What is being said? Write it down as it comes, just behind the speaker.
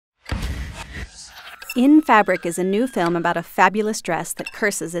In Fabric is a new film about a fabulous dress that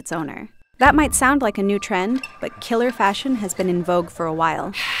curses its owner. That might sound like a new trend, but killer fashion has been in vogue for a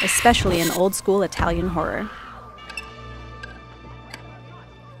while, especially in old-school Italian horror.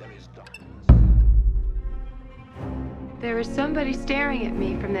 There is somebody staring at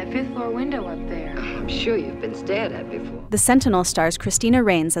me from that 5th floor window up there. I'm sure you've been stared at before. The Sentinel stars Christina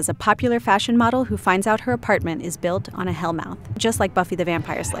Rains as a popular fashion model who finds out her apartment is built on a hellmouth, just like Buffy the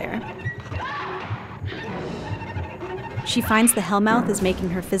Vampire Slayer. She finds the hellmouth is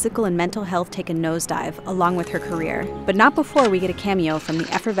making her physical and mental health take a nosedive, along with her career, but not before we get a cameo from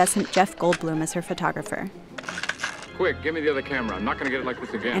the effervescent Jeff Goldblum as her photographer. Quick, give me the other camera. I'm not going to get it like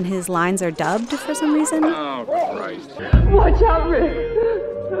this again. And his lines are dubbed for some reason. Oh, Christ. Watch out, Rick!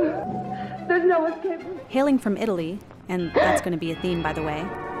 There's no escape. Hailing from Italy, and that's going to be a theme, by the way,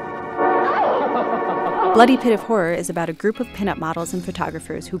 Bloody Pit of Horror is about a group of pinup models and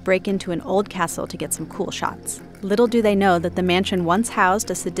photographers who break into an old castle to get some cool shots. Little do they know that the mansion once housed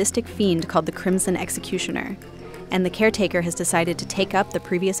a sadistic fiend called the Crimson Executioner, and the caretaker has decided to take up the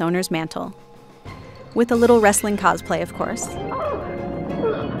previous owner's mantle. With a little wrestling cosplay, of course.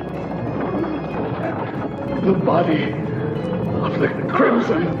 The body of the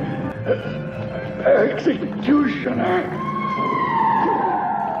Crimson Executioner.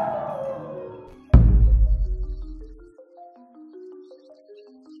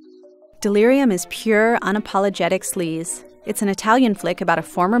 Delirium is pure, unapologetic sleaze. It's an Italian flick about a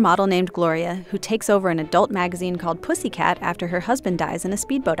former model named Gloria who takes over an adult magazine called Pussycat after her husband dies in a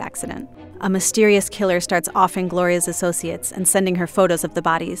speedboat accident. A mysterious killer starts offing Gloria's associates and sending her photos of the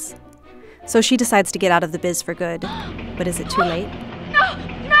bodies. So she decides to get out of the biz for good. But is it too late? No!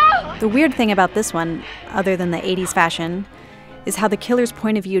 No! The weird thing about this one, other than the 80s fashion, is how the killer's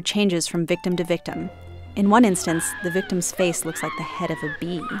point of view changes from victim to victim. In one instance, the victim's face looks like the head of a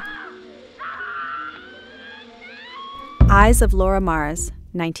bee. Eyes of Laura Mars,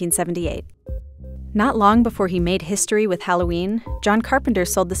 1978. Not long before he made history with Halloween, John Carpenter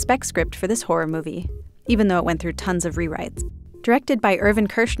sold the spec script for this horror movie, even though it went through tons of rewrites. Directed by Irvin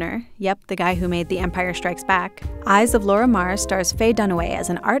Kershner, yep, the guy who made The Empire Strikes Back, Eyes of Laura Mars stars Faye Dunaway as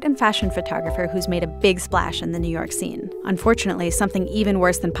an art and fashion photographer who's made a big splash in the New York scene. Unfortunately, something even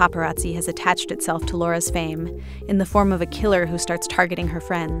worse than paparazzi has attached itself to Laura's fame, in the form of a killer who starts targeting her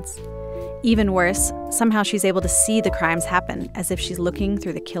friends. Even worse, somehow she's able to see the crimes happen, as if she's looking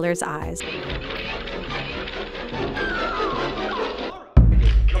through the killer's eyes.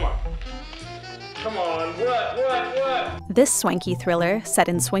 Come on, what? This swanky thriller, set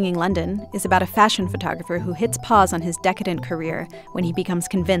in swinging London, is about a fashion photographer who hits pause on his decadent career when he becomes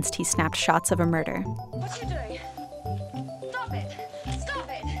convinced he snapped shots of a murder. What are you doing? Stop it! Stop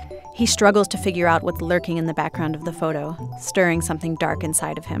it! He struggles to figure out what's lurking in the background of the photo, stirring something dark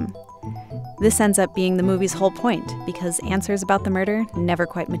inside of him. This ends up being the movie's whole point, because answers about the murder never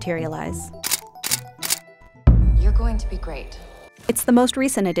quite materialize. You're going to be great. It's the most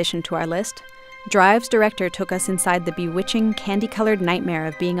recent addition to our list. Drive's director took us inside the bewitching, candy-colored nightmare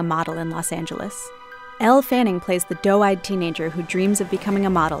of being a model in Los Angeles. Elle Fanning plays the doe-eyed teenager who dreams of becoming a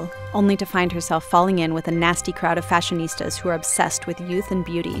model, only to find herself falling in with a nasty crowd of fashionistas who are obsessed with youth and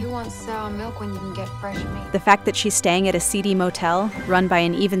beauty. You want sour milk when you can get fresh meat? The fact that she's staying at a seedy motel, run by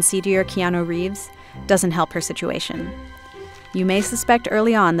an even seedier Keanu Reeves, doesn't help her situation. You may suspect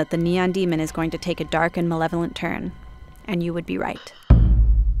early on that the neon demon is going to take a dark and malevolent turn, and you would be right.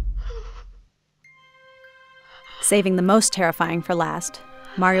 Saving the most terrifying for last,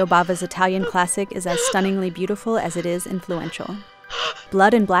 Mario Bava's Italian classic is as stunningly beautiful as it is influential.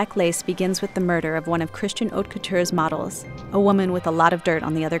 Blood and Black Lace begins with the murder of one of Christian haute couture's models, a woman with a lot of dirt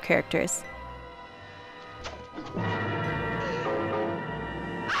on the other characters.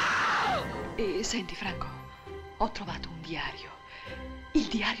 Senti, Franco, ho trovato un diario. Il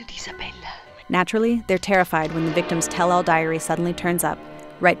diario di Isabella. Naturally, they're terrified when the victim's tell-all diary suddenly turns up,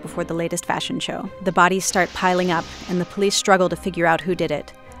 right before the latest fashion show. The bodies start piling up, and the police struggle to figure out who did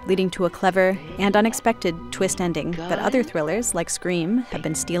it, leading to a clever and unexpected twist ending that other thrillers, like Scream, have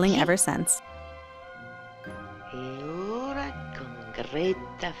been stealing ever since. E ora con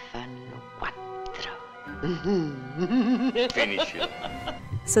Greta fanno quattro. Finish it.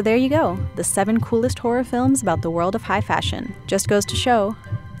 So there you go, the 7 coolest horror films about the world of high fashion. Just goes to show,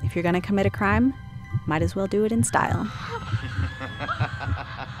 if you're gonna commit a crime, might as well do it in style.